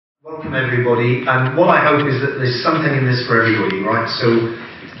Welcome everybody, and what I hope is that there's something in this for everybody, right? So,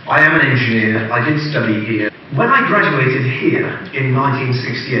 I am an engineer, I did study here. When I graduated here in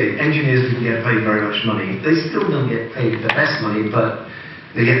 1968, engineers didn't get paid very much money. They still don't get paid the best money, but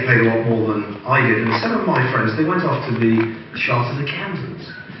they get paid a lot more than I did. And some of my friends, they went off to be chartered accountants,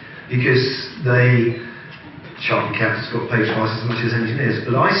 because chartered accountants got paid twice as much as engineers.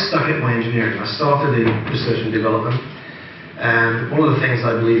 But I stuck at my engineering. I started in research and development. And one of the things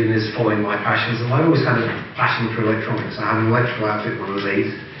I believe in is following my passions, and I always had a passion for electronics. I had an electrical outfit when I was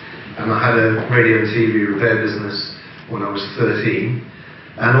 8, and I had a radio and TV repair business when I was 13.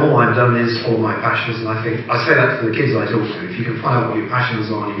 And all I've done is follow my passions, and I say that to the kids I talk to. If you can find out what your passions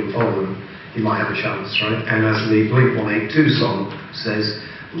are and you can follow them, you might have a chance, right? And as the Blink-182 song says,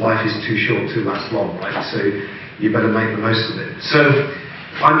 life is too short to last long, right? So you better make the most of it. So,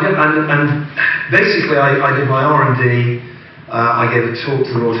 basically I did my R&D. I gave a talk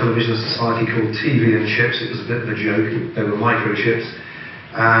to the Royal Television Society called TV and Chips. It was a bit of a joke. They were microchips.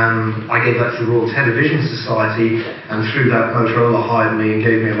 I gave that to the Royal Television Society, and through that Motorola hired me and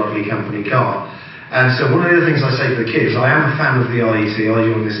gave me a lovely company car. And so one of the things I say to the kids, I am a fan of the IET. I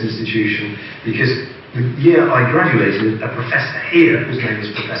joined this institution because the year I graduated, a professor here, whose name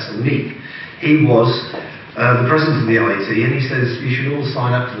was Professor Meek, he was the president of the IET, and he says, you should all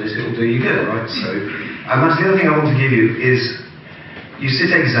sign up for this, it will do you good, right? So, and that's the other thing I want to give you is, you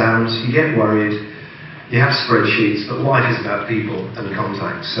sit exams, you get worried, you have spreadsheets, but life is about people and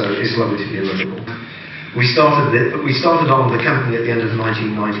contacts, so it's lovely to be in Liverpool. We started on the company at the end of the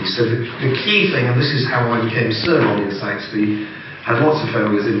 1990s, so the key thing, and this is how I became Sir in Saxby, had lots of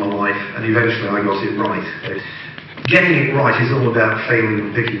failures in my life, and eventually I got it right. Getting it right is all about failing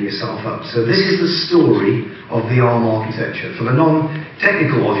and picking yourself up. So this is the story of the ARM architecture. For the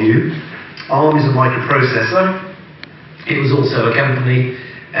non-technical of you, ARM is a microprocessor. It was also a company,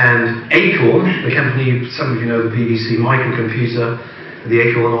 and Acorn, the company, some of you know the BBC microcomputer, the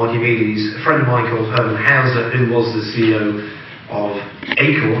Acorn Archimedes, a friend of mine called Herman Hauser, who was the CEO of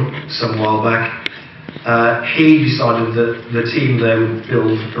Acorn some while back, he decided that the team there would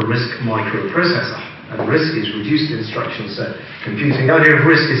build a RISC microprocessor. And RISC is reduced instruction set computing. The idea of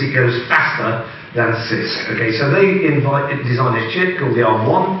RISC is it goes faster than CISC. Okay, so they designed a chip called the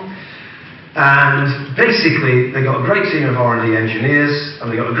ARM1, and basically they got a great team of R&D engineers, and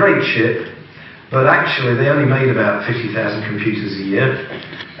they got a great chip, but actually they only made about 50,000 computers a year,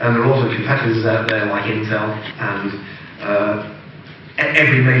 and there are a lot of competitors out there like Intel and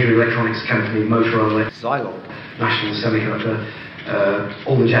every major electronics company, Motorola, Xylon, National Semiconductor,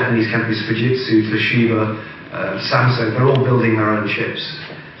 all the Japanese companies, Fujitsu, Toshiba, Samsung, they're all building their own chips.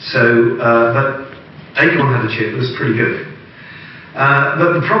 So, but Acorn had a chip that was pretty good.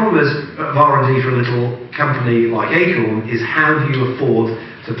 But the problem is, of R&D for a little company like Acorn is how do you afford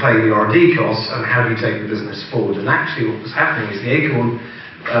to pay the R&D costs and how do you take the business forward? And actually what was happening is the Acorn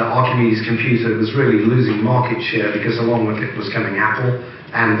Archimedes computer was really losing market share because along with it was coming Apple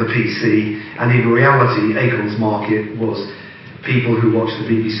and the PC, and in reality Acorn's market was people who watch the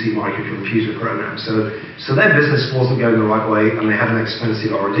BBC microcomputer program. So their business wasn't going the right way, and they had an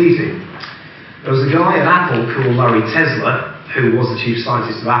expensive R&D team. There was a guy at Apple called Larry Tesler, who was the chief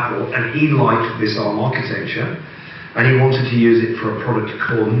scientist of Apple, and he liked this ARM architecture, and he wanted to use it for a product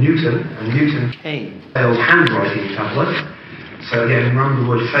called Newton, and Newton came failed handwriting tablet. So again, remember the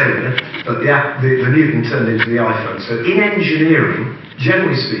word failure, but the Newton turned into the iPhone. So in engineering,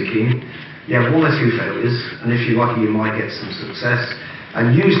 generally speaking, you have 1 or 2 failures, and if you're lucky, you might get some success.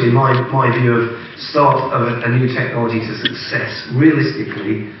 And usually my view of start of a new technology to success,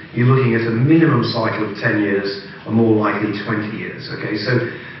 realistically, you're looking at a minimum cycle of 10 years, or more likely 20 years. Okay, so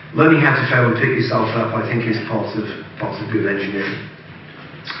learning how to fail and pick yourself up, I think, is part of good engineering.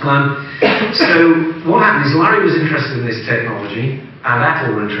 So what happened is Larry was interested in this technology, and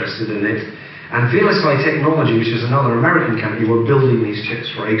Apple were interested in it, and VLSI Technology, which is another American company, were building these chips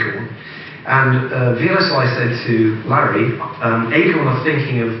for Acorn. And VLSI said to Larry, Acorn are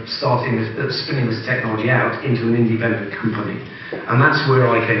thinking of spinning this technology out into an independent company. And that's where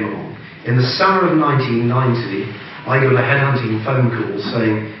I came along. In the summer of 1990, I got a headhunting phone call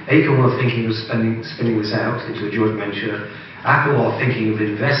saying, Acorn are thinking of spinning this out into a joint venture. Apple are thinking of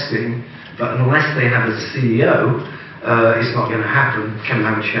investing, but unless they have a CEO, it's not going to happen. Can we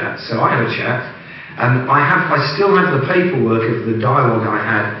have a chat? So I had a chat, and I still have the paperwork of the dialogue I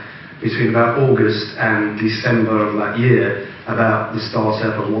had between about August and December of that year about the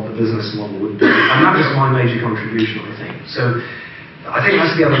startup and what the business model would be. And that was my major contribution, I think. So I think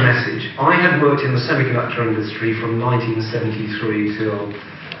that's the other message. I had worked in the semiconductor industry from 1973 till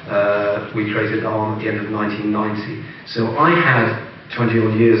we created ARM at the end of 1990. So I had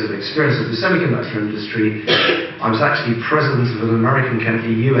 20-odd years of experience of the semiconductor industry, I was actually president of an American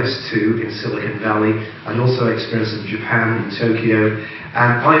company, US2, in Silicon Valley, and also experience of Japan in Tokyo,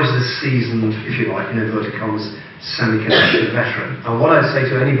 and I was a seasoned, if you like, in inverted commas, semiconductor veteran. And what I'd say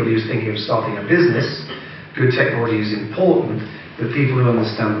to anybody who's thinking of starting a business, good technology is important, but people who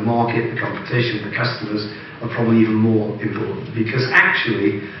understand the market, the competition, the customers, are probably even more important, because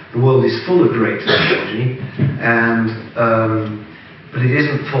actually the world is full of great technology, and but it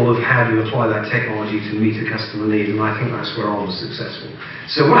isn't full of how do you apply that technology to meet a customer need, and I think that's where I was successful.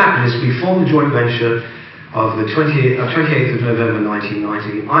 So what happened is we formed a joint venture of the 28th of November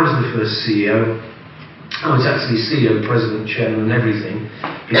 1990. I was the first CEO. I was actually CEO, president, chairman, and everything,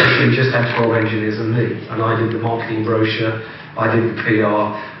 because we just had 12 engineers and me, and I did the marketing brochure, I did the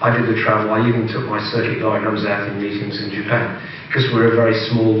PR, I did the travel, I even took my circuit diagrams out in meetings in Japan, because we're a very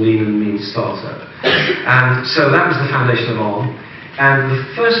small, lean and mean startup. And so that was the foundation of ARM. And the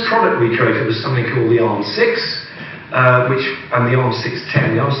first product we created was something called the ARM6, and the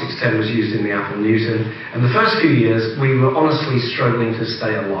ARM610. The ARM610 was used in the Apple Newton. And the first few years, we were honestly struggling to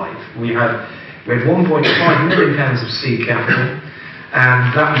stay alive. We had £1.5 million of seed capital,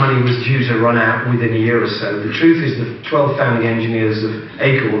 and that money was due to run out within a year or so. The truth is the 12 founding engineers of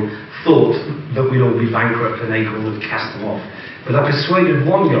Acorn thought that we'd all be bankrupt and Acorn would cast them off. But I persuaded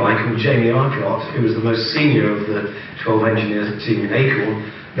one guy called Jamie Arcott, who was the most senior of the 12 engineers team in Acorn,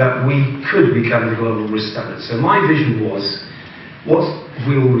 that we could become the global risk standard. So my vision was, what if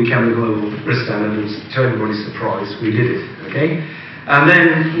we all become the global risk standard? And to everybody's surprise, we did it, okay? And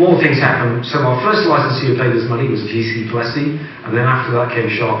then more things happened. So our first licensee who paid us money was GC Plessy, and then after that came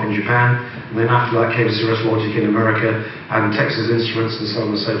Sharp in Japan, and then after that came Cirrus Logic in America, and Texas Instruments, and so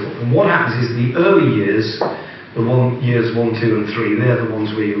on and so forth. And what happens is the early years, years 1, 2, and 3, they're the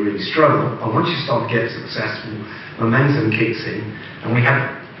ones where you really struggle. And once you start to get successful, momentum kicks in. And we had,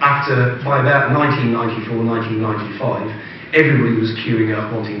 by about 1994, 1995, everybody was queuing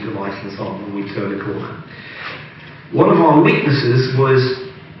up wanting to license on, and we turned a corner. One of our weaknesses was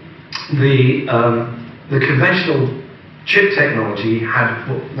the conventional chip technology had,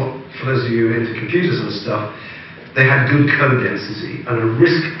 for those of you into computers and stuff, they had good code density, and a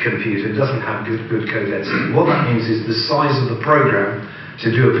RISC computer doesn't have good code density. What that means is the size of the program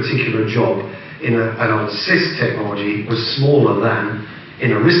to do a particular job in an CISC technology was smaller than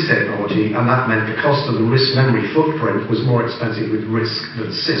in a RISC technology, and that meant the cost of the RISC memory footprint was more expensive with RISC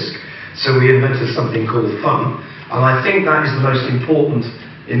than CISC. So we invented something called FUN, and I think that is the most important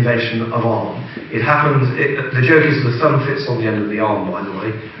invention of ARM. It happened, the joke is the thumb fits on the end of the ARM, by the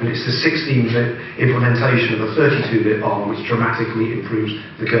way, and it's the 16-bit implementation of a 32-bit ARM which dramatically improves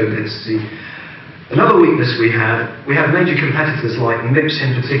the code density. Another weakness we had major competitors like MIPS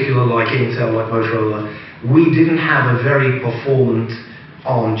in particular, like Intel, like Motorola. We didn't have a very performant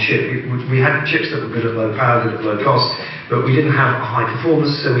ARM chip. We had chips that were good at low power, good at low cost, but we didn't have a high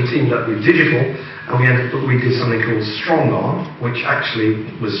performance, so we teamed up with Digital, and we did something called Strong ARM, which actually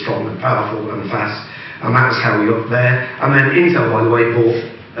was strong and powerful and fast, and that was how we got there. And then Intel, by the way,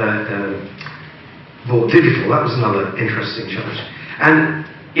 bought Digital. That was another interesting challenge. And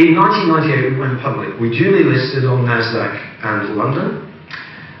in 1998, we went public. We duly listed on NASDAQ and London.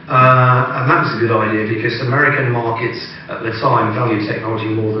 And that was a good idea because American markets at the time valued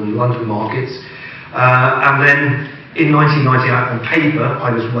technology more than London markets. And then in 1998, on paper,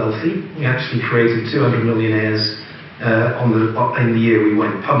 I was wealthy. We actually created 200 millionaires in the year we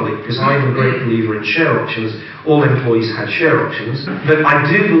went public, because I am a great believer in share options. All employees had share options. But I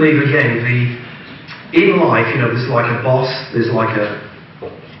do believe, again, in life, there's like a boss, there's like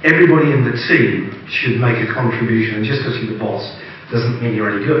everybody in the team should make a contribution, and just because you're the boss doesn't mean you're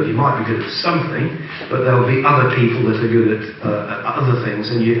any good. You might be good at something, but there'll be other people that are good at other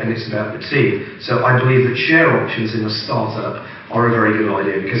things, and it's about the team. So I believe that share options in a startup are a very good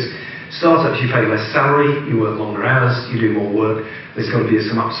idea, because startups, you pay less salary, you work longer hours, you do more work. There's got to be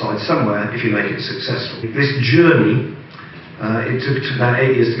some upside somewhere if you make it successful. This journey, it took about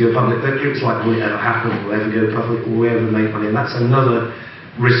 8 years to go public. It looks like will it ever happen, will we ever go public, will we ever make money? And that's another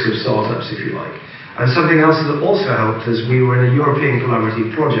risk of startups, if you like. And something else that also helped us, we were in a European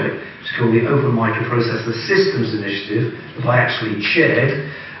collaborative project, which is called the Open Microprocessor Systems Initiative, that I actually chaired.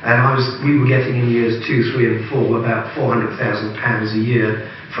 And we were getting in years 2, 3, and 4 about £400,000 a year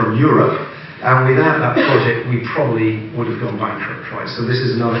from Europe. And without that project, we probably would have gone bankrupt, right? So this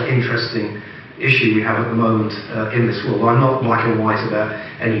is another interesting issue we have at the moment in this world. I'm not black and white about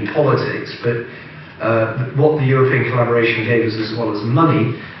any politics, but what the European collaboration gave us, as well as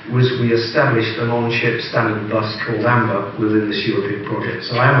money, was we established an on-chip standard bus called AMBER within this European project.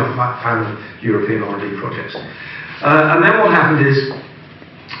 So I am a fan of European R&D projects. And then what happened is,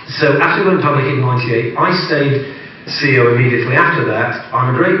 So after we went public in '98, I stayed CEO immediately after that.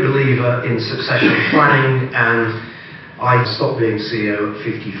 I'm a great believer in succession planning, and I stopped being CEO at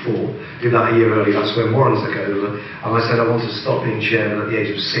 54. Did that a year early. That's when Warren took over. And I said I wanted to stop being chairman at the age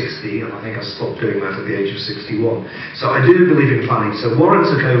of 60, and I think I stopped doing that at the age of 61. So I do believe in planning. So Warren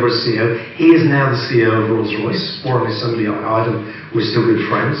took over as CEO. He is now the CEO of Rolls-Royce. Warren is somebody I hired, and we're still good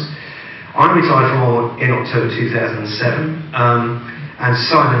friends. I retired from Warren in October 2007. And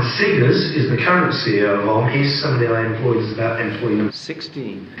Simon Segars is the current CEO of Arm. He's somebody I employed as about employee number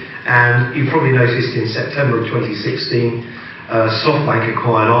 16. And you probably noticed in September of 2016, SoftBank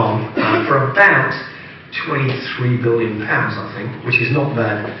acquired Arm for about £23 billion, I think, which is not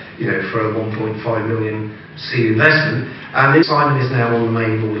bad, you know, for a 1.5 million seed investment. And Simon is now on the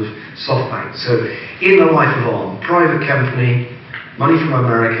main board of SoftBank. So in the life of Arm, private company, money from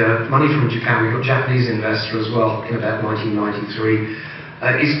America, money from Japan. We got Japanese investor as well in about 1993.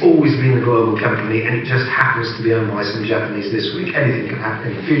 It's always been a global company, and it just happens to be owned by some Japanese this week. Anything can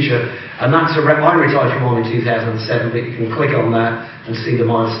happen in the future. And that's I retired from Arm in 2007, but you can click on that and see the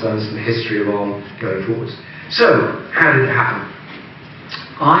milestones and the history of Arm going forwards. So, how did it happen?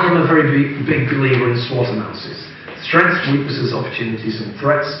 I am a very big believer in SWOT analysis. Strengths, weaknesses, opportunities, and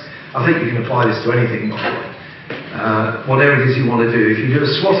threats. I think you can apply this to anything, by the way. Whatever it is you want to do. If you do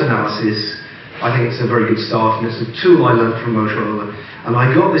a SWOT analysis, I think it's a very good start, and it's a tool I learned from Motorola. And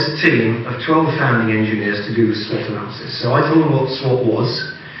I got this team of 12 founding engineers to do the SWOT analysis. So I told them what SWOT was.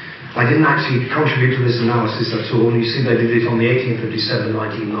 I didn't actually contribute to this analysis at all, and you see they did it on the 18th of December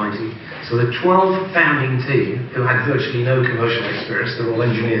 1990. So the 12 founding team, who had virtually no commercial experience, they're all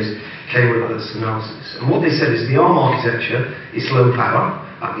engineers, came with this analysis. And what they said is the ARM architecture is low power,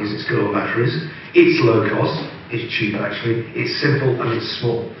 that means it's good on batteries, it's low cost, it's cheap actually, it's simple and it's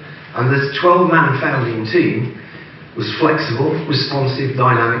small. And this 12-man founding team was flexible, responsive,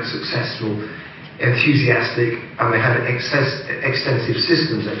 dynamic, successful, enthusiastic, and they had extensive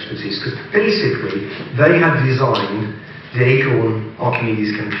systems expertise, because basically they had designed the Acorn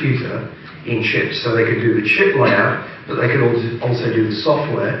Archimedes computer in chips, so they could do the chip layout, but they could also do the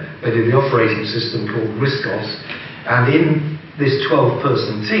software. They did the operating system called RISCOS, and in this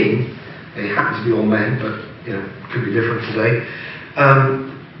 12-person team, they happened to be all men, but you know, could be different today.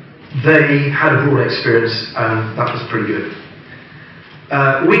 They had a broad experience, and that was pretty good.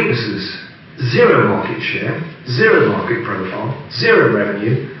 Weaknesses: zero market share, zero market profile, zero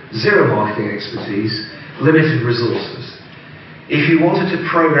revenue, zero marketing expertise, limited resources. If you wanted to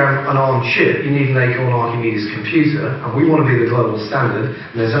program an ARM chip, you need an Acorn Archimedes computer, and we want to be the global standard,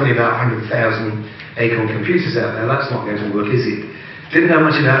 and there's only about 100,000 Acorn computers out there. That's not going to work, is it? Didn't know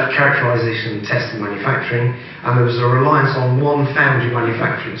much about characterization, test, and manufacturing, and there was a reliance on one foundry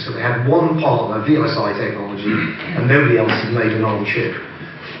manufacturing. So they had one partner, VLSI technology, and nobody else had made an ARM chip.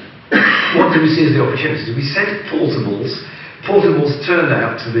 What did we see as the opportunity? We said portables. Portables turned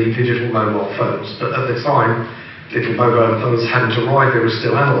out to be digital mobile phones, but at the time, digital mobile phones hadn't arrived. They were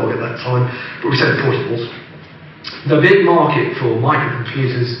still analog at that time, but we said portables. The big market for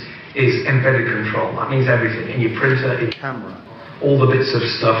microcomputers is embedded control. That means everything, in your printer, in your camera, all the bits of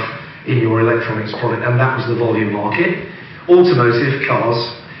stuff in your electronics product, and that was the volume market. Automotive, cars,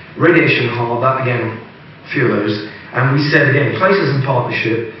 radiation hard, that again, a few of those. And we said again, places in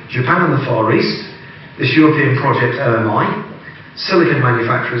partnership, Japan and the Far East, this European project OMI, silicon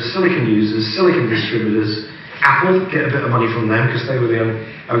manufacturers, silicon users, silicon distributors, Apple, get a bit of money from them because they were the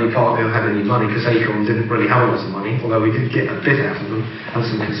only partner who had any money, because Acorn didn't really have a lot of money, although we did get a bit out of them, and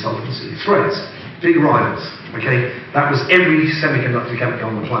some consultancy. Threats, big rivals. Okay, that was every semiconductor company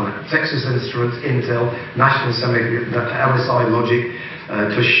on the planet. Texas Instruments, Intel, National Semiconductor, LSI Logic,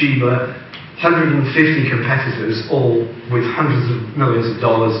 Toshiba, 150 competitors, all with hundreds of millions of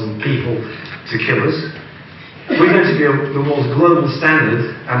dollars and people to kill us. We're going to be the world's global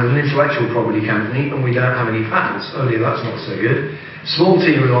standard and an intellectual property company, and we don't have any patents. Earlier, that's not so good. Small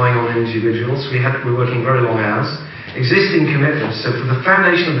team relying on individuals. We're working very long hours. Existing commitments. So for the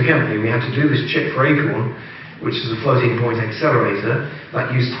foundation of the company, we had to do this chip for Acorn, which is a floating point accelerator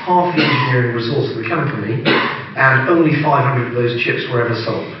that used half the engineering resource of the company, and only 500 of those chips were ever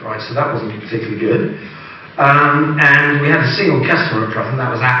sold, right? So that wasn't particularly good. And we had a single customer at present,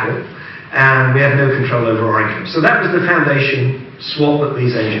 that was Apple, and we had no control over our income. So that was the foundation SWOT that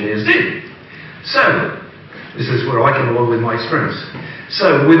these engineers did. So, this is where I come along with my experience.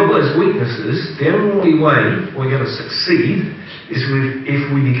 So, with all those weaknesses, the only way we're going to succeed is if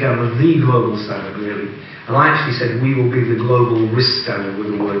we become the global standard, really. And I actually said we will be the global risk standard, were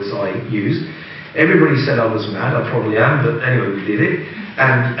the words I used. Everybody said I was mad, I probably am, but anyway, we did it.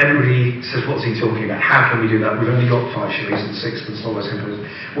 And everybody says, what's he talking about? How can we do that? We've only got 5 shillings and 6pence, all those companies.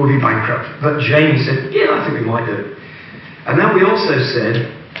 We'll be bankrupt. But Jamie said, yeah, I think we might do it. And then we also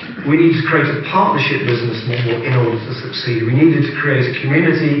said, we need to create a partnership business model in order to succeed. We needed to create a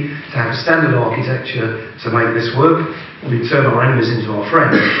community, to have a standard architecture to make this work. We turn our enemies into our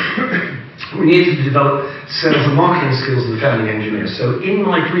friends. We needed to develop sales and marketing skills of the founding engineers. So in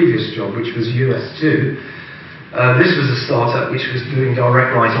my previous job, which was US2, this was a startup which was doing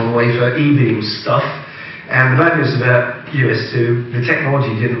direct write on wafer e-beam stuff. And the bad news about US2, the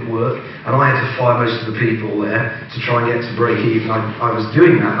technology didn't work, and I had to fire most of the people there to try and get to break even. I was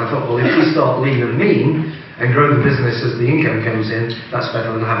doing that. I thought, well, if we start lean and mean and grow the business as the income comes in, that's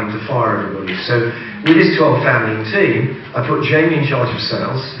better than having to fire everybody. So with this 12 founding team, I put Jamie in charge of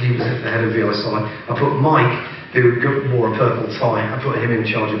sales. He was the head of VLSI. I put Mike, who wore a purple tie, I put him in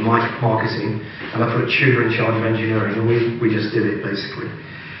charge of marketing, and I put Tudor in charge of engineering, and we just did it, basically.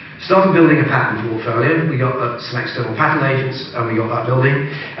 Started building a patent portfolio. We got some external patent agents, and we got that building.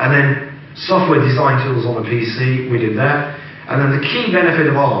 And then software design tools on a PC, we did that. And then the key benefit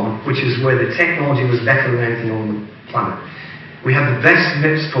of ARM, which is where the technology was better than anything on the planet. We had the best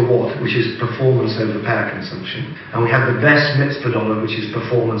MIPS per watt, which is performance over power consumption. And we had the best MIPS per dollar, which is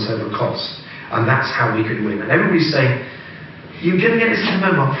performance over cost. And that's how we could win. And everybody's saying, you're going to get this to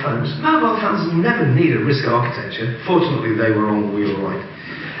mobile phones. Mobile phones never need a RISC architecture. Fortunately, they were wrong, we were right.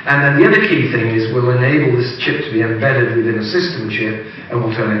 And then the other key thing is we'll enable this chip to be embedded within a system chip, and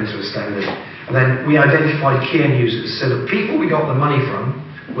we'll turn it into a standard. And then we identified key end users. So the people we got the money from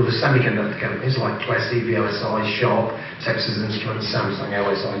were the semiconductor companies like Plessey, VLSI, Sharp, Texas Instruments, Samsung,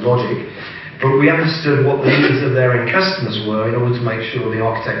 LSI, Logic. But we understood what the needs of their end customers were in order to make sure the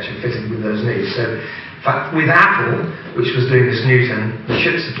architecture fitted with those needs. So, in fact, with Apple, which was doing this Newton, the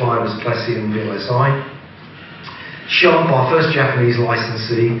chip supplier was Plessey and VLSI. Sharp, our first Japanese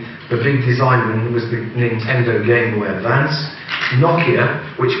licensee, the big design win was the Nintendo Game Boy Advance. Nokia,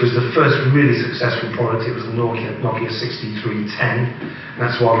 which was the first really successful product, it was the Nokia 6310.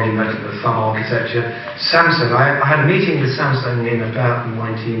 That's why we invented the thumb architecture. Samsung, I had a meeting with Samsung in about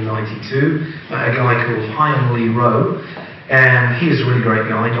 1992, a guy called Hyun Lee Rowe. And he is a really great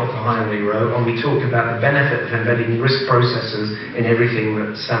guy, Dr. Hyun Lee Rowe, and we talked about the benefit of embedding RISC processors in everything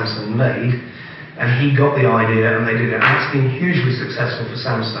that Samsung made. And he got the idea, and they did it. And it's been hugely successful for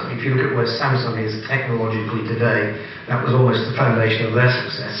Samsung. If you look at where Samsung is technologically today, that was almost the foundation of their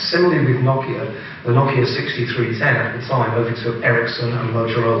success. Similarly with Nokia, the Nokia 6310 at the time overtook Ericsson and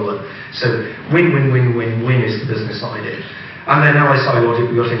Motorola. So win, win, win, win, win is the business idea. And then LSI Logic,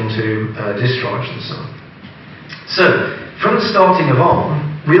 we got into disk drives and so on. So, from the starting of ARM,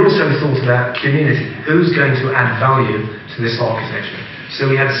 we also thought about community. Who's going to add value to this architecture? So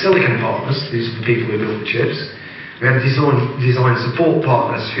we had silicon partners, these are the people who built the chips. We had design support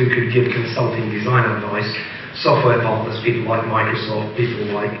partners who could give consulting design advice. Software partners, people like Microsoft,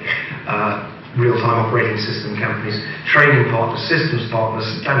 people like real-time operating system companies. Training partners, systems partners,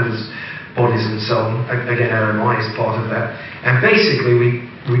 standards bodies and so on. Again, RMI is part of that. And basically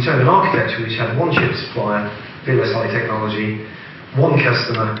we turned an architecture which had one chip supplier, VLSI Technology, one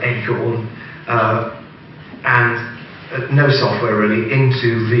customer, Acorn, and no software really,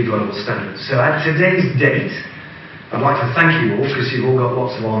 into the global standard. So at today's date, I'd like to thank you all, because you've all got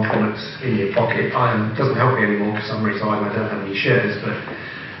lots of ARM products in your pocket. It doesn't help me anymore because I'm retired, I don't have any shares, but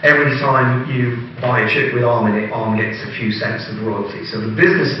every time you buy a chip with ARM in it, ARM gets a few cents of royalty. So the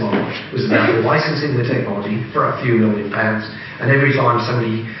business model was about licensing the technology for a few £1 million, and every time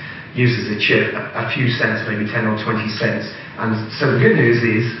somebody uses a chip, a few cents, maybe 10 or 20 cents. And so the good news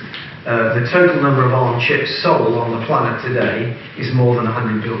is, the total number of ARM chips sold on the planet today is more than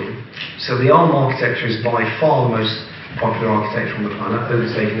 100 billion. So the ARM architecture is by far the most popular architecture on the planet,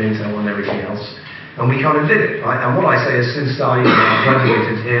 overtaking Intel and everything else. And we kind of did it, right? And what I say is, since I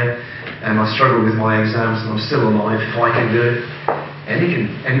graduated here, and I struggle with my exams, and I'm still alive, if I can do it,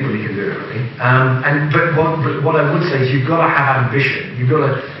 anybody can do it, really. But what I would say is, you've got to have ambition. You've got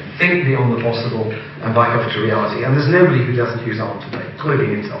to think beyond the possible and back up to reality. And there's nobody who doesn't use ARM today,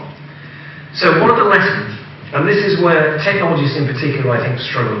 including Intel. So what are the lessons? And this is where technologists in particular, I think,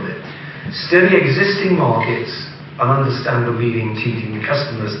 struggle a bit. Study existing markets and understand the leading teaching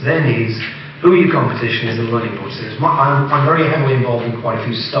customers, their needs, who your competition is, and learning process. I'm very heavily involved in quite a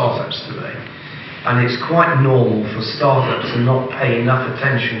few startups today. And it's quite normal for startups to not pay enough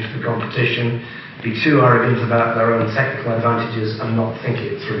attention to the competition, be too arrogant about their own technical advantages, and not think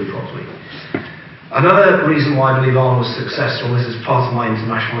it through properly. Another reason why I believe ARM was successful, and this is part of my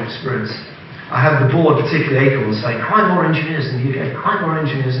international experience, I had the board, particularly Acorn, saying, hire more engineers in the UK, hire more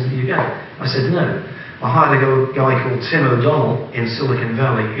engineers in the UK. I said, no. I hired a guy called Tim O'Donnell in Silicon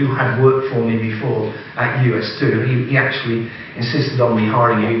Valley, who had worked for me before at US2. He actually insisted on me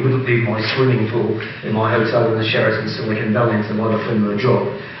hiring him. He wouldn't leave my swimming pool in my hotel in the Sheraton Silicon Valley until I'd offered him a job.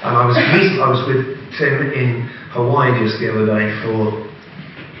 And I was with Tim in Hawaii just the other day for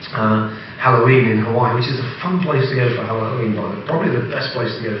Halloween in Hawaii, which is a fun place to go for Halloween, by the way. Probably the best place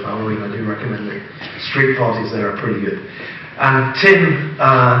to go for Halloween. I do recommend it. Street parties there are pretty good. And Tim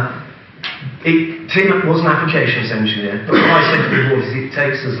was an applications engineer, but what I said to him was, it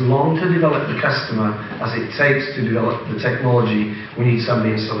takes as long to develop the customer as it takes to develop the technology. We need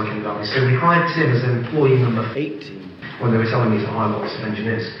somebody in Silicon Valley. So we hired Tim as employee number 18 when they were telling me to hire lots of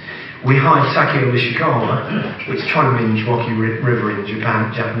engineers. We hired Takeo Ishikawa, which kind of means Rocky River in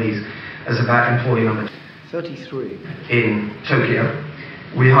Japanese, as about employee number 33 in Tokyo.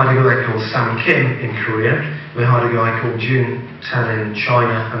 We hired a guy called Sam Kim in Korea. We hired a guy called Jun Tan in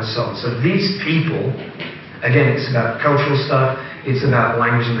China, and so on. So these people, again, it's about cultural stuff, it's about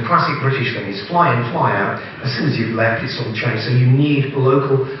language, and the classic British thing is fly in, fly out. As soon as you've left, it's all changed. So you need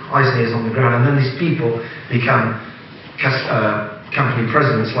local eyes and ears on the ground, and then these people become company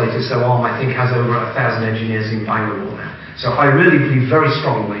presidents later. So Arm, I think, has over 1,000 engineers in Bangalore now. So I really believe very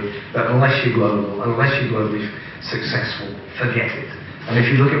strongly that unless you're global, unless you're globally successful, forget it. And if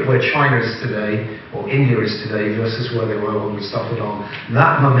you look at where China is today, or India is today, versus where they were when we started on,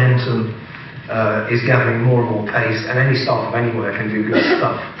 that momentum is gathering more and more pace, and any startup anywhere can do good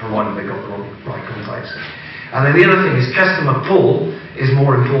stuff, provided they've got the right context. And then the other thing is customer pull is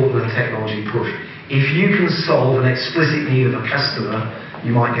more important than technology push. If you can solve an explicit need of a customer,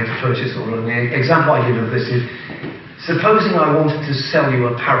 you might get a purchase order. And the example I give of this is, supposing I wanted to sell you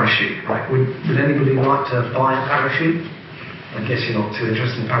a parachute, right? Would anybody like to buy a parachute? I guess you're not too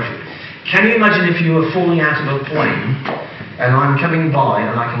interested in parachute. Can you imagine if you were falling out of a plane and I'm coming by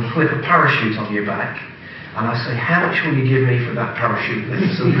and I can clip a parachute on your back and I say, how much will you give me for that parachute?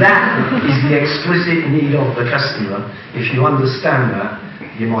 So that is the explicit need of the customer. If you understand that,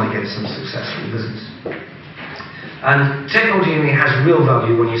 you might get some successful business. And technology only has real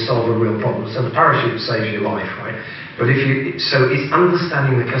value when you solve a real problem. So the parachute saves your life, right? But so it's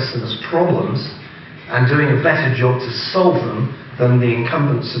understanding the customer's problems and doing a better job to solve them than the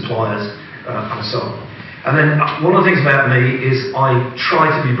incumbent suppliers and so on. And then one of the things about me is I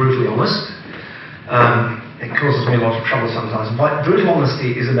try to be brutally honest. It causes me a lot of trouble sometimes. But brutal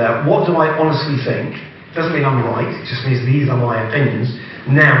honesty is about what do I honestly think. It doesn't mean I'm right, it just means these are my opinions.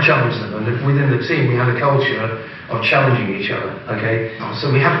 Now challenge them. And within the team we have a culture of challenging each other, okay?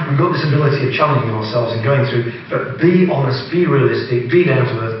 So we've got this ability of challenging ourselves and going through, but be honest, be realistic, be down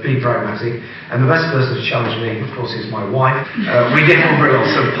to earth, be pragmatic. And the best person to challenge me, of course, is my wife. We get on very well,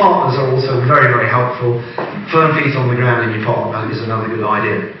 so partners are also very, very helpful. Firm feet on the ground in your partner is another good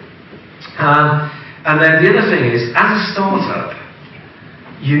idea. And then the other thing is, as a startup,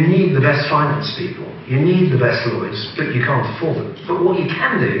 you need the best finance people, you need the best lawyers, but you can't afford them. But what you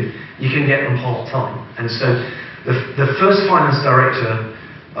can do, you can get them part-time. And so the first finance director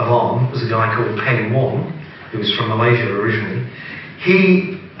of Arm was a guy called Peng Wong, who was from Malaysia originally.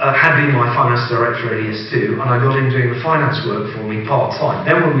 He had been my finance director at ES2, and I got him doing the finance work for me part-time.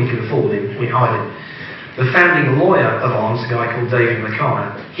 Then when we could afford him, we hired him. The founding lawyer of Arm is a guy called David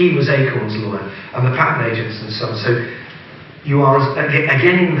McKay. He was Acorn's lawyer, and the patent agents and so on. So you are,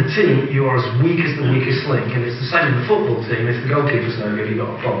 again in the team, you are as weak as the weakest link, and it's the same in the football team. If the goalkeeper's no good, you've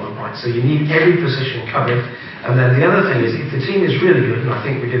got a problem, right? So you need every position covered. And then the other thing is, if the team is really good, and I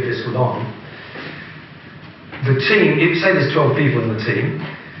think we did this with Arm, the team, if say there's 12 people in the team,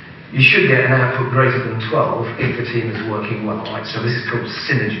 you should get an output greater than 12 if the team is working well, right? So this is called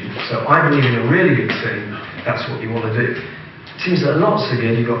synergy. So I believe in a really good team, that's what you want to do. Teams that are not so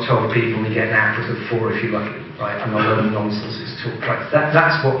good, you've got 12 people and you get an output of 4 if you're lucky, right? And a lot of nonsense is talk track.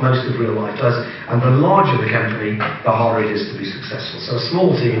 That's what most of real life does. And the larger the company, the harder it is to be successful. So a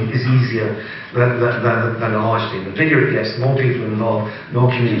small team is easier than a large team. The bigger it gets, the more people involved, the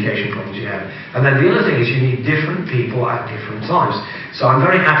more communication problems you have. And then the other thing is you need different people at different times. So I'm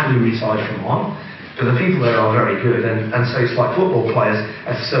very happily retired from Arm, but the people there are very good. And so it's like football players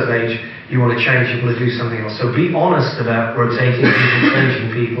at a certain age, you want to change, you want to do something else. So be honest about rotating people,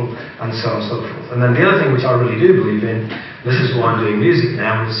 changing people, and so on and so forth. And then the other thing which I really do believe in, this is why I'm doing music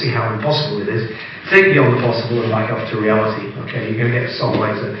now, and to see how impossible it is, think beyond the possible and back up to reality. Okay, you're going to get a song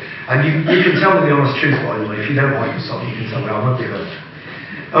later. And you can tell me the honest truth, by the way. If you don't like the song, you can tell me I won't be hurt.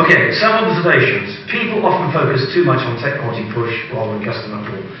 Okay, some observations. People often focus too much on technology push rather than customer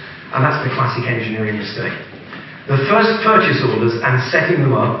pull. And that's the classic engineering mistake. The first purchase orders and setting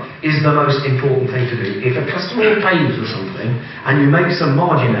them up is the most important thing to do. If a customer pays for something and you make some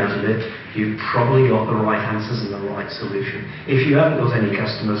margin out of it, you've probably got the right answers and the right solution. If you haven't got any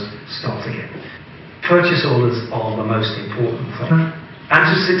customers, start again. Purchase orders are the most important thing. And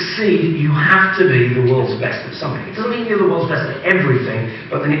to succeed, you have to be the world's best at something. It doesn't mean you're the world's best at everything,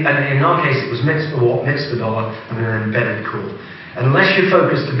 but in our case it was mixed per watt, mixed per dollar, and an embedded core. Unless you're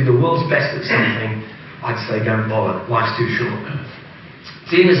focused to be the world's best at something, I'd say don't bother. Life's too short.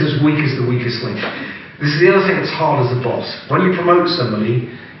 Team is as weak as the weakest link. This is the other thing that's hard as a boss. When you promote somebody,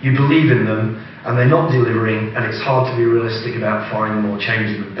 you believe in them, and they're not delivering, and it's hard to be realistic about firing them or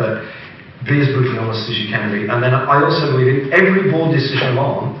changing them. But be as brutally honest as you can be. And then I also believe in every board decision of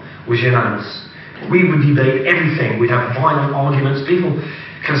ARM was unanimous. We would debate everything. We'd have violent arguments.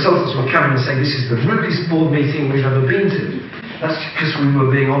 Consultants would come in and say, this is the rudest board meeting we've ever been to. That's because we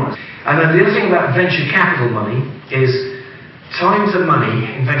were being honest. And then the other thing about venture capital money is times of money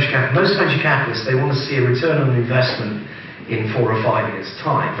in venture capital. Most venture capitalists, they want to see a return on investment in 4 or 5 years'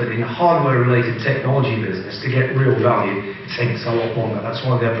 time. But in a hardware-related technology business, to get real value, it takes a lot longer. That's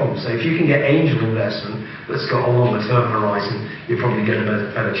one of their problems. So if you can get angel investment that's got a longer-term horizon, you probably get a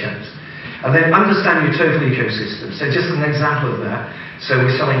better chance. And then understand your total ecosystem. So just an example of that. So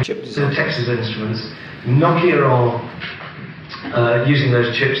we're selling chips to Texas Instruments. Nokia are using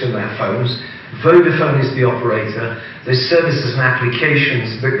those chips in their phones. Vodafone is the operator. There's services and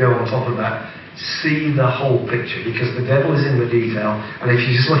applications that go on top of that. See the whole picture, because the devil is in the detail, and if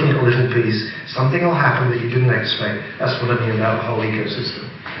you're just looking at a little piece, something will happen that you didn't expect. That's what I mean about the whole ecosystem.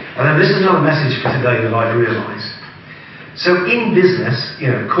 And then this is another message for today that I've realised. So in business,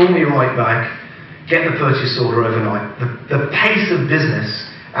 call me right back, get the purchase order overnight. The pace of business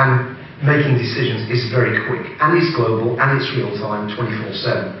and making decisions is very quick, and it's global, and it's real time,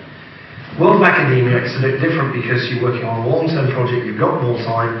 24/7. World of academia, it's a bit different because you're working on a long-term project, you've got more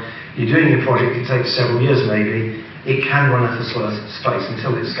time, you're doing your project, it takes several years maybe, it can run at a slower space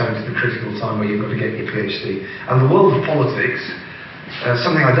until it's going to the critical time where you've got to get your PhD. And the world of politics,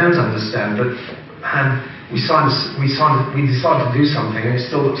 something I don't understand, but we decided to do something and it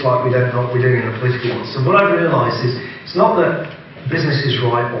still looks like we don't know what we're doing in the political world. So what I've realised is, it's not that business is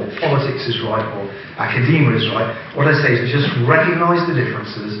right or politics is right or academia is right. What I say is just recognise the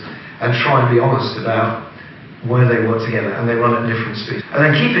differences and try and be honest about where they work together, and they run at different speeds. And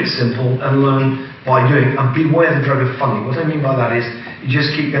then keep it simple and learn by doing, and beware the drug of funding. What I mean by that is, you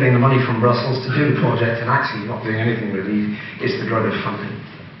just keep getting the money from Brussels to do the project, and actually you're not doing anything really. It's the drug of funding.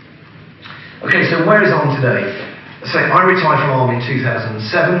 Okay, so where is ARM today? So I retired from ARM in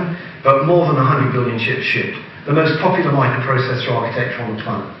 2007, but more than 100 billion chips shipped. The most popular microprocessor architecture on the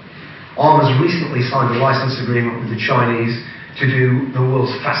planet. ARM has recently signed a license agreement with the Chinese to do the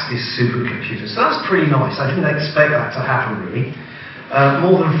world's fastest supercomputer. So that's pretty nice. I didn't expect that to happen, really.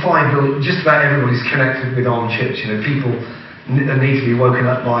 More than 5 billion, just about everybody's connected with ARM chips. People need to be woken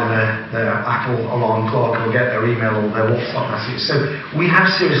up by their Apple alarm clock or get their email or their WhatsApp message. So we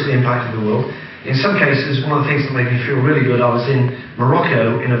have seriously impacted the world. In some cases, one of the things that made me feel really good, I was in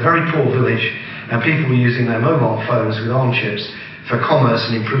Morocco in a very poor village, and people were using their mobile phones with ARM chips for commerce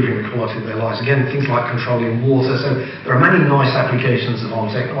and improving the quality of their lives. Again, things like controlling water. So there are many nice applications of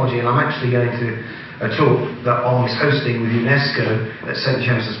ARM technology, and I'm actually going to a talk that ARM is hosting with UNESCO at St.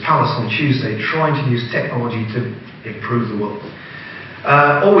 James's Palace on Tuesday, trying to use technology to improve the world.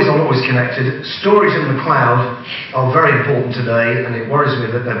 Always on, always connected. Storage in the cloud are very important today, and it worries me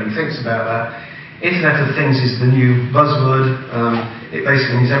that nobody thinks about that. Internet of Things is the new buzzword. It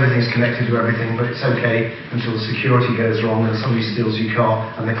basically means everything's connected to everything, but it's okay until security goes wrong and somebody steals your car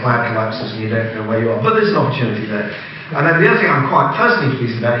and the cloud collapses and you don't know where you are. But there's an opportunity there. And then the other thing I'm quite personally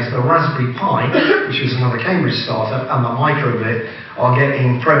pleased about is the Raspberry Pi, which is another Cambridge startup, and the Microbit are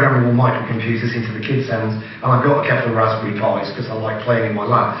getting programmable microcomputers into the kids' hands, and I've got a couple of Raspberry Pis because I like playing in my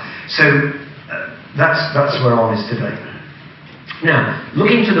lab. So that's where ARM is today. Now,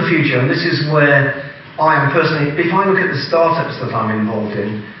 looking to the future, and this is where I am personally, if I look at the startups that I'm involved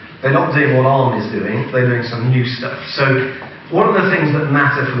in, they're not doing what ARM is doing, they're doing some new stuff. So what are the things that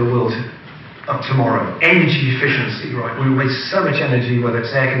matter for the world of tomorrow? Energy efficiency, right? We waste so much energy, whether it's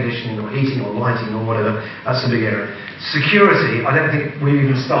air conditioning or heating or lighting or whatever, that's a big area. Security, I don't think we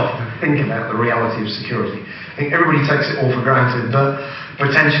even started to think about the reality of security. I think everybody takes it all for granted, but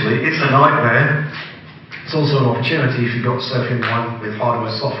potentially it's a nightmare. It's also an opportunity if you've got stuff in line with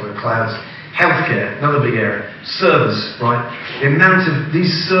hardware, software, clouds. Healthcare, another big area. Servers, right? The amount of these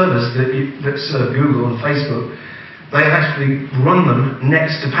servers that serve Google and Facebook, they actually run them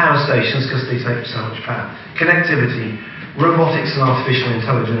next to power stations because they take so much power. Connectivity, robotics and artificial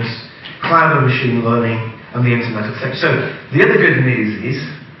intelligence, cloud and machine learning, and the Internet of Things. So the other good news is,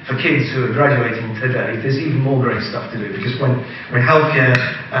 for kids who are graduating today, there's even more great stuff to do, because when healthcare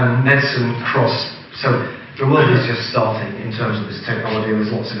and medicine cross, so the world is just starting in terms of this technology, and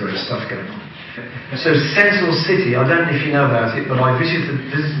there's lots of great stuff going on. So Central City, I don't know if you know about it, but I visited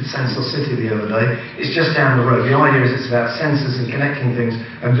Central City the other day. It's just down the road. The idea is it's about sensors and connecting things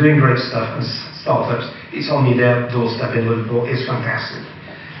and doing great stuff and startups. It's on your doorstep in Liverpool. It's fantastic.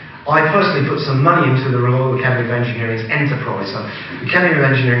 I personally put some money into the Royal Academy of Engineering's enterprise. The Academy of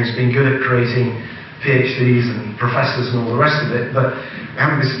Engineering has been good at creating PhDs and professors and all the rest of it, but we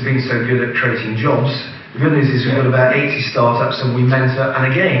haven't been so good at creating jobs. The good news is we've got about 80 startups and we mentor, and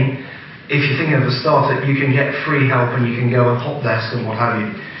again, if you're thinking of a startup, you can get free help and you can go on hot desk and what have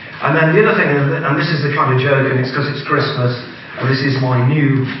you. And then the other thing, and this is the kind of joke, and it's because it's Christmas, and this is my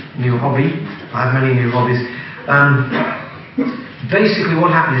new hobby. I have many new hobbies. Basically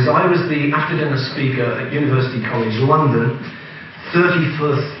what happened is I was the after-dinner speaker at University College London,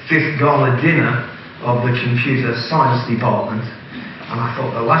 35th gala dinner of the computer science department, and I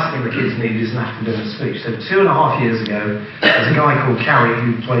thought the last thing the kids need is an after-dinner speech. So 2.5 years ago, there's a guy called Carrie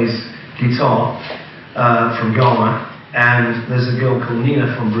who plays guitar from Ghana, and there's a girl called Nina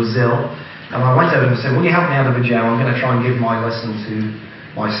from Brazil, and I went over and said, will you help me out of a jam? I'm going to try and give my lesson to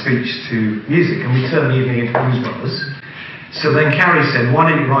my speech to music, and we turned the evening into Blues Brothers. So then Carrie said,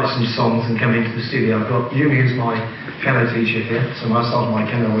 why don't you write some songs and come into the studio? I've got Yumi, who's my piano teacher here, so I started my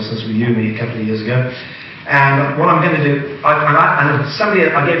piano lessons with Yumi a couple of years ago. And what I'm going to do,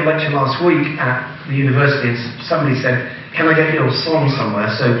 I gave a lecture last week at the university, and somebody said, can I get your song somewhere?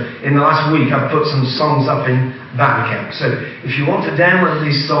 So in the last week I've put some songs up in Bandcamp. So if you want to download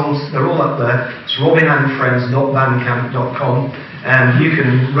these songs, they're all up there. It's robinandfriends.bandcamp.com, and you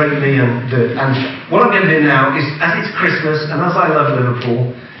can rate me and do it. And what I'm going to do now is, as it's Christmas and as I love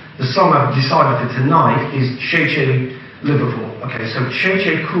Liverpool, the song I've decided for tonight is Che Che Liverpool. Okay, so Che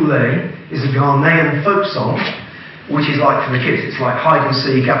Che Koule is a Ghanaian folk song, which is like for the kids, it's like hide and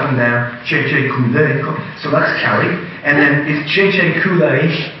seek, up and down, Che Che Koule. So that's Carrie. And then it's Che Che Koule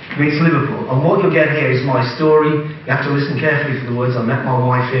meets Liverpool. And what you'll get here is my story. You have to listen carefully for the words. I met my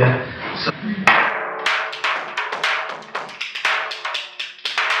wife here. So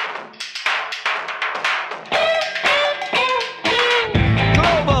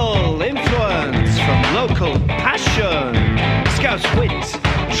global influence from local passion, Scouse wit,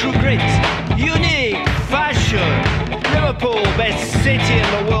 true grit, unique fashion. Liverpool, best city in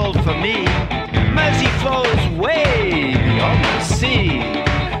the world for me. Mercy flows way beyond the sea.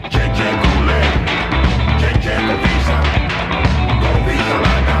 Liverpool,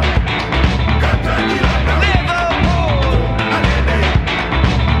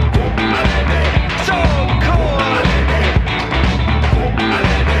 so cool.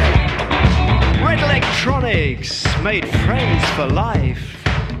 Red electronics made friends for life.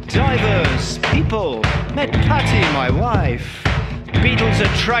 Diverse people met Patty, my wife. Beatles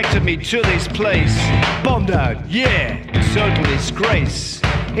attracted me to this place. Bombed out, yeah, total disgrace.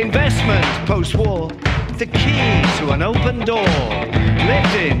 Investment post-war, the key to an open door.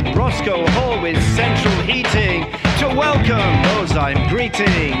 Lived in Roscoe Hall with central heating to welcome those I'm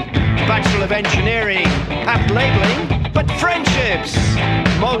greeting. Bachelor of Engineering, apt labeling, but friendships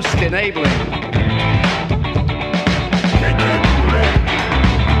most enabling.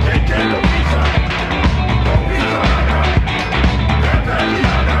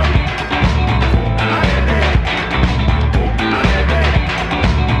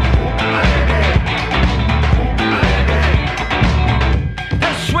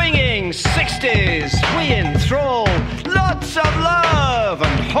 We enthrall, lots of love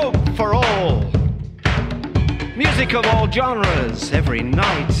and hope for all. Music of all genres every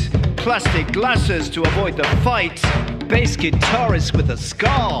night. Plastic glasses to avoid the fight. Bass guitarist with a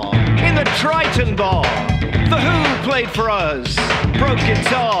scar in the Triton bar. The Who played for us. Broke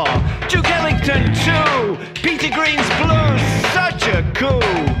guitar. Duke Ellington too. Peter Green's blues, such a coup.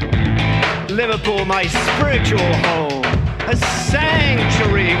 Liverpool, my spiritual home. A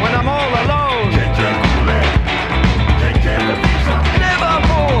sanctuary when I'm all alone.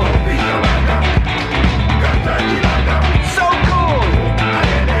 Liverpool, so cool.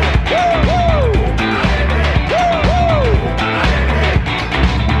 Woo-hoo. Woo-hoo.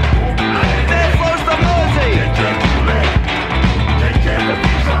 There flows the Mersey.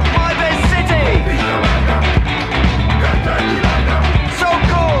 My best city. So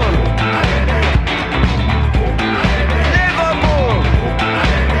cool. Liverpool.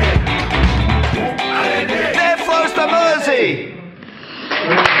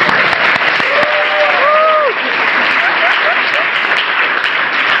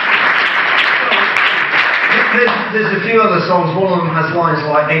 songs, one of them has lines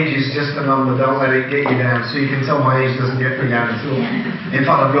like age is just a number, don't let it get you down, so you can tell my age doesn't get me down at all. In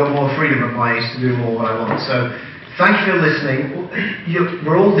fact, I've got more freedom at my age to do more what I want. So thank you for listening.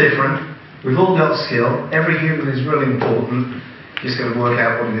 We're all different, we've all got skill, every human is really important. You just got to work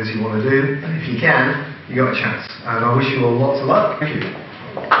out what it is you want to do, and if you can, you got a chance. And I wish you all lots of luck. Thank you.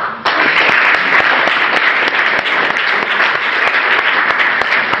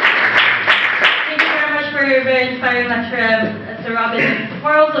 A very inspiring lecture, Sir Robin.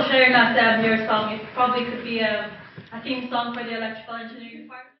 We're also sharing that your song. It probably could be a theme song for the electrical engineering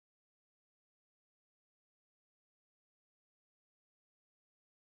department.